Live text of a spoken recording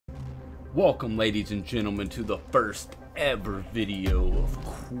Welcome, ladies and gentlemen, to the first ever video of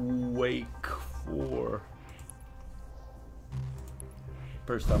Quake 4.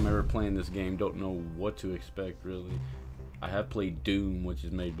 First time ever playing this game, don't know what to expect really. I have played Doom, which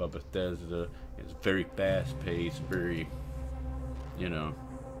is made by Bethesda. It's very fast paced, very, you know,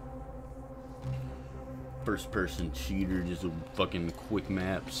 first person shooter, just fucking quick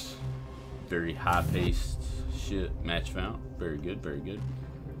maps. Very high paced shit. Match found. Very good, very good.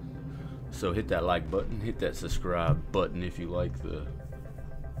 So hit that like button, hit that subscribe button if you like the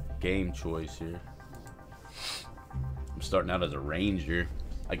game choice here. I'm starting out as a ranger.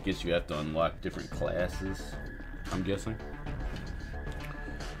 I guess you have to unlock different classes, I'm guessing.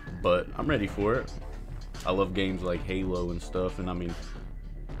 But I'm ready for it. I love games like Halo and stuff, and I mean,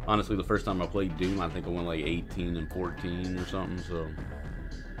 honestly, the first time I played Doom, I think I went like 18 and 14 or something, so.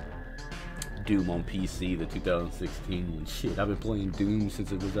 Doom on PC, the 2016 one. Shit, I've been playing Doom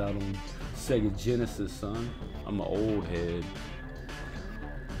since it was out on Sega Genesis, son. I'm an old head.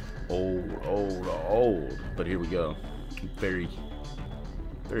 Old. But here we go. I'm very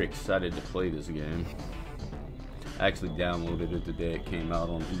excited to play this game. I actually downloaded it the day it came out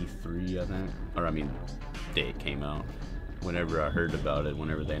on E3, I think. Or I mean, day it came out. Whenever I heard about it,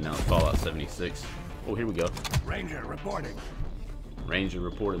 whenever they announced Fallout 76. Oh, here we go. Ranger reporting. Ranger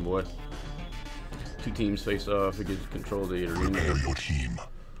reporting, boy. Two teams face off against control of the arena. Prepare your team.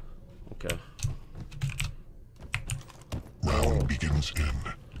 Okay. Round begins in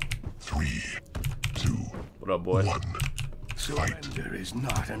 3, 2, What up, boy? 1. Surrender is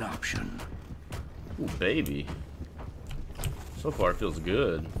not an option. Ooh, baby. So far, it feels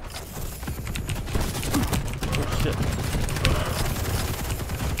good. Oh, shit.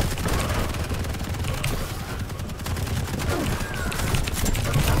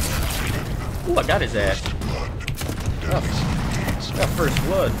 Ooh, I got his ass. Got first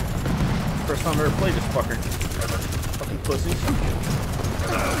blood. First time I ever played this fucker. Fucking pussies.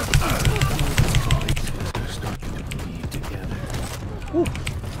 Woo.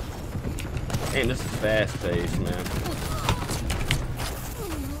 Man, this is fast paced, man.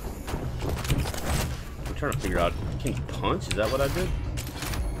 I'm trying to figure out, can you punch? Is that what I did?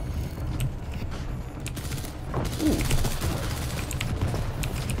 Ooh.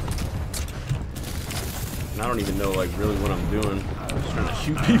 I don't even know like really what I'm doing. I'm just trying to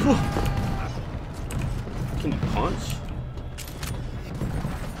shoot people. Can you punch?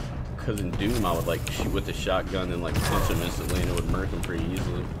 Because in Doom I would like shoot with the shotgun and like punch him instantly and it would murk him pretty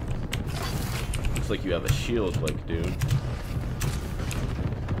easily. Looks like you have a shield like Doom.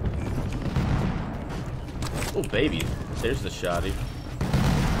 Oh baby, there's the shotty.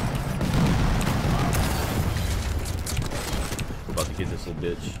 We're about to get this little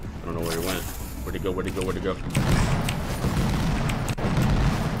bitch. I don't know where he went. Where'd he go? Where'd he go? Where'd he go?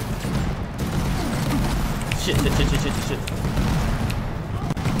 Shit.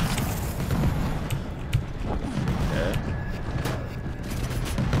 Okay.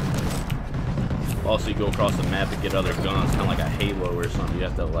 Also, you go across the map and get other guns, kind of like a Halo or something. You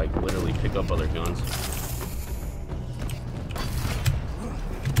have to, like, literally pick up other guns.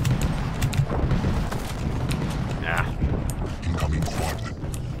 Incoming quad.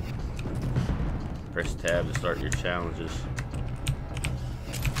 Press tab to start your challenges.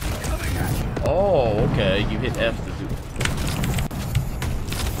 Oh, okay. You hit F to do.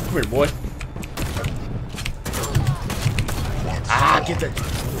 Come here, boy. Ah, get that.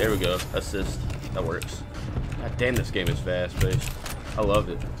 There we go. Assist. That works. God damn, this game is fast paced. I love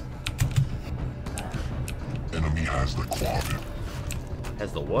it. Enemy has the quad.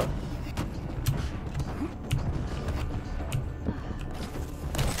 Has the what?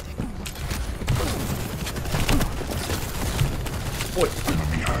 Boy.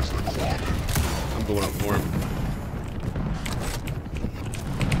 Enemy has the quad. I'm going up for him.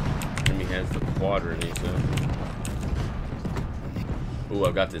 Enemy has the quadrant, he said. Ooh,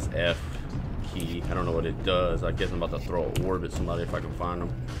 I've got this F key. I don't know what it does. I guess I'm about to throw an orb at somebody if I can find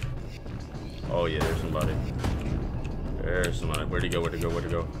them. Oh yeah, there's somebody. There's somebody. Where'd he go? Where'd he go? Where'd he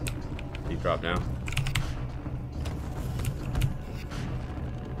go? He dropped down.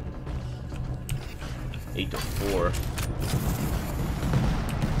 Eight to 4.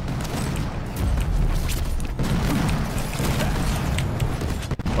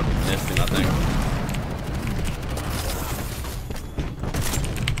 Fucking missed him, I think.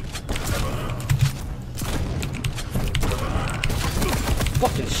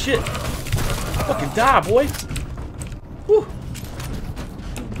 Fucking shit. Fucking die, boy. Whew.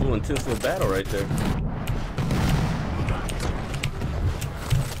 Little intense little battle right there.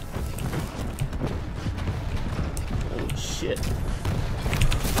 Holy shit.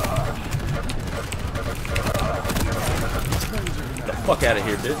 Fuck out of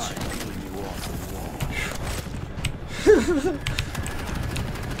here, bitch.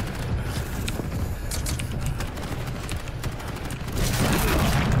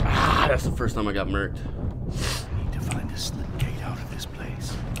 Ah, that's the first time I got murked. Need to find a slip gate out of this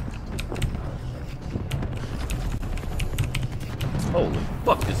place. Holy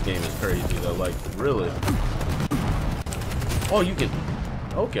fuck, this game is crazy though. Like, really? Oh, you can.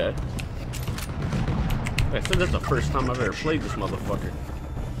 Okay. Like I said, that's the first time I've ever played this motherfucker.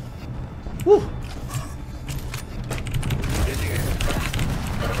 Woo!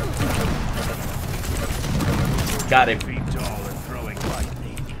 Got him. Be tall and throwing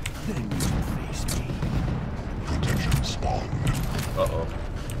lightning. Then you face me. Protection spawned. Uh-oh.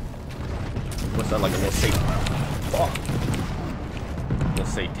 What's that, like a little fuck. Little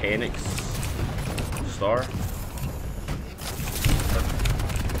satanic star?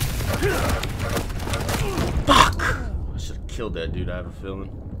 Fuck! I should have killed that dude, I have a feeling.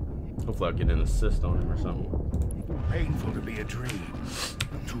 Hopefully I'll get an assist on him or something. Painful to be a dream.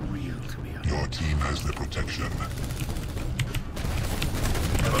 Too real to be a... Your team has the protection.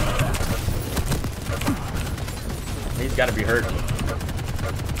 He's gotta be hurting.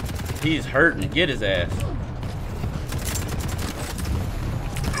 He's hurting. Get his ass.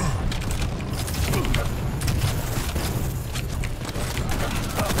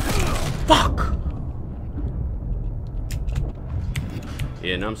 Fuck!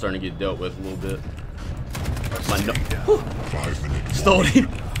 Yeah, now I'm starting to get dealt with a little bit. My no. Stole him.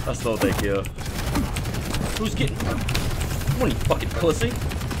 I stole that kill. Who's getting? Come on, you fucking pussy.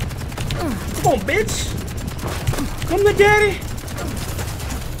 Come on, bitch. Come to daddy.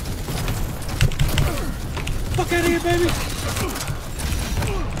 Fuck out of here, baby.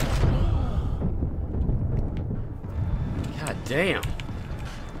 God damn.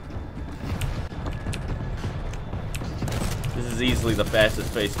 This is easily the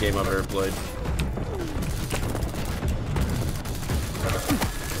fastest paced game I've ever played.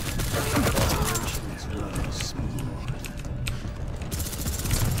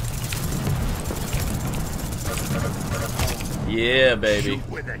 Yeah, baby.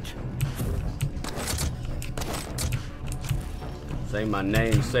 Say my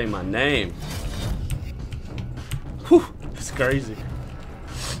name, say my name. Whew, it's crazy.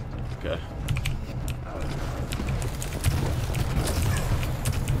 Okay.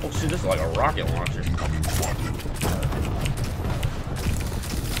 Oh shit, this is like a rocket launcher.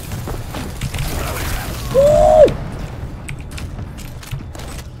 Woo!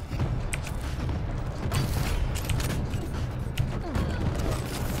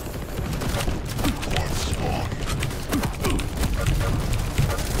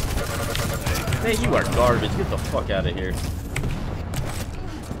 Man, you are garbage. Get the fuck out of here.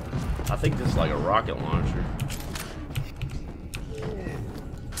 I think this is like a rocket launcher.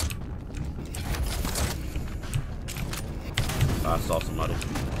 I saw somebody.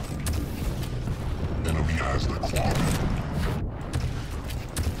 Enemy has the clock.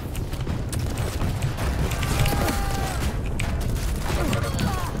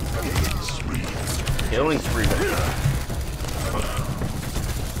 Killing spree.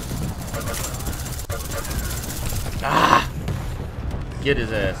 Ah! Get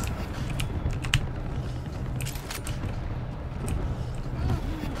his ass.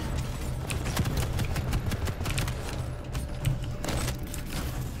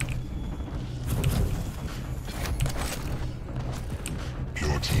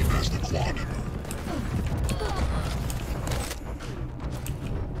 Your team has the quad.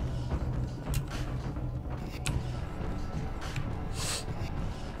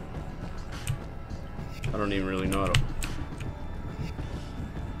 I don't even really know how to.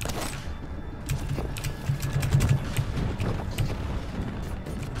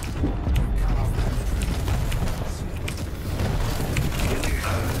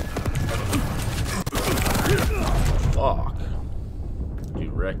 Fuck. You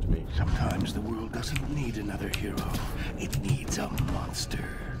wrecked me. Sometimes the world doesn't need another hero. It needs a monster.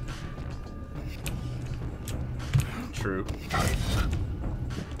 True.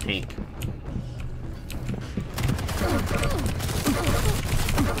 Tank.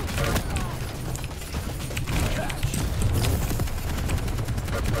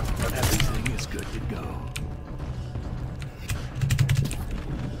 Everything is good to go.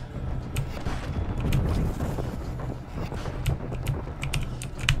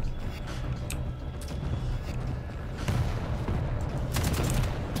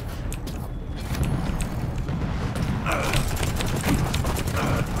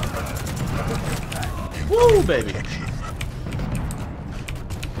 Woo, baby.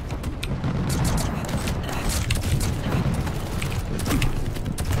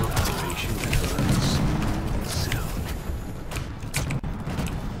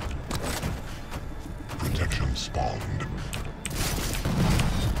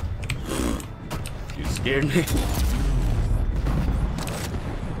 scared me.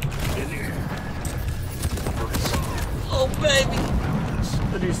 Oh baby!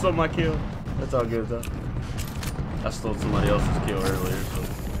 I do stole my kill. That's all good though. I stole somebody else's kill earlier. So.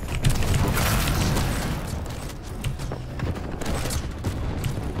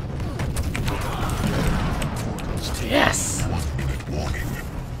 Yes!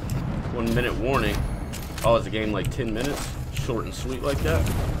 1 minute warning. Oh, is the game like 10 minutes? Short and sweet like that?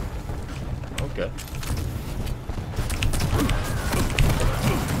 Okay.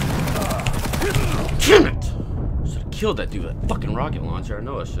 Damn it! Should have killed that dude with that fucking rocket launcher. I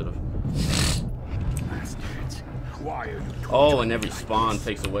know I should have. Oh, and every spawn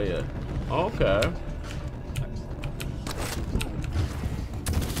takes away a... Okay.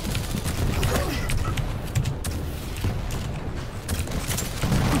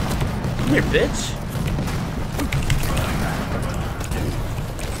 Come here, bitch.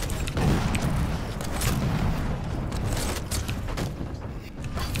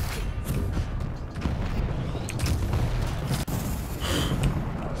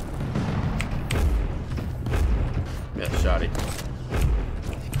 Yeah, shotty.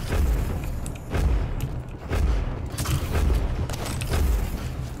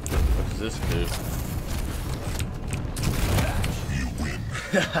 What does this do?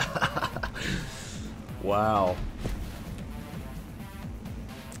 Wow.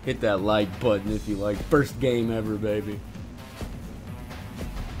 Hit that like button if you like. First game ever, baby.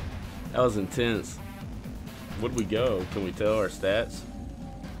 That was intense. Where'd we go? Can we tell our stats?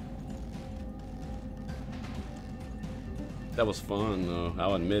 That was fun, though.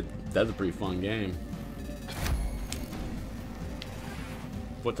 I'll admit, that's a pretty fun game.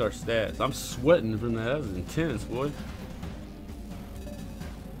 What's our stats? I'm sweating from that. That was intense, boy.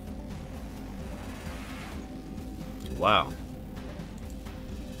 Wow.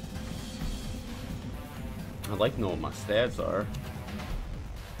 I'd like to know what my stats are.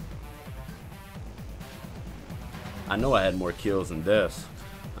 I know I had more kills than deaths,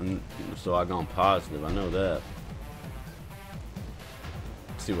 so I gone positive. I know that.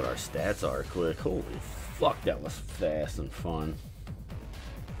 Let's see what our stats are quick. Holy fuck, that was fast and fun.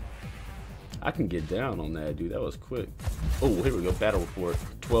 I can get down on that, dude. That was quick. Oh, here we go. Battle report.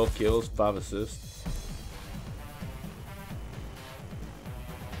 12 kills, 5 assists.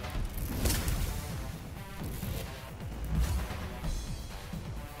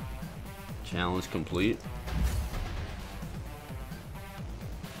 Challenge complete.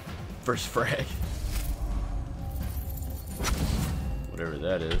 First frag. Whatever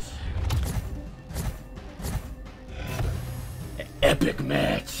that is. Epic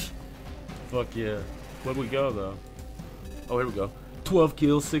match. Fuck yeah. Where'd we go though? Oh, here we go. 12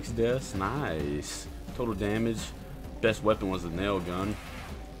 kills, 6 deaths. Nice. Total damage. Best weapon was the nail gun.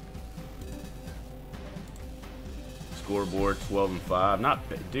 Scoreboard 12 and 5. Not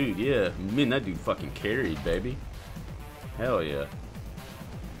bad. Dude, yeah. Man, that dude fucking carried, baby. Hell yeah.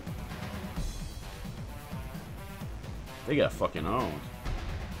 They got fucking owned.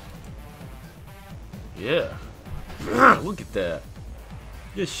 Yeah. Look at that.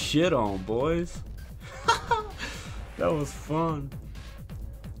 Get shit on, boys. That was fun.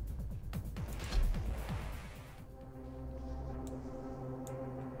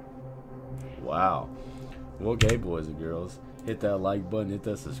 Wow. Well, okay, boys and girls. Hit that like button, hit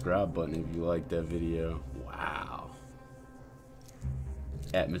that subscribe button if you liked that video. Wow.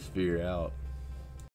 Atmosphere out.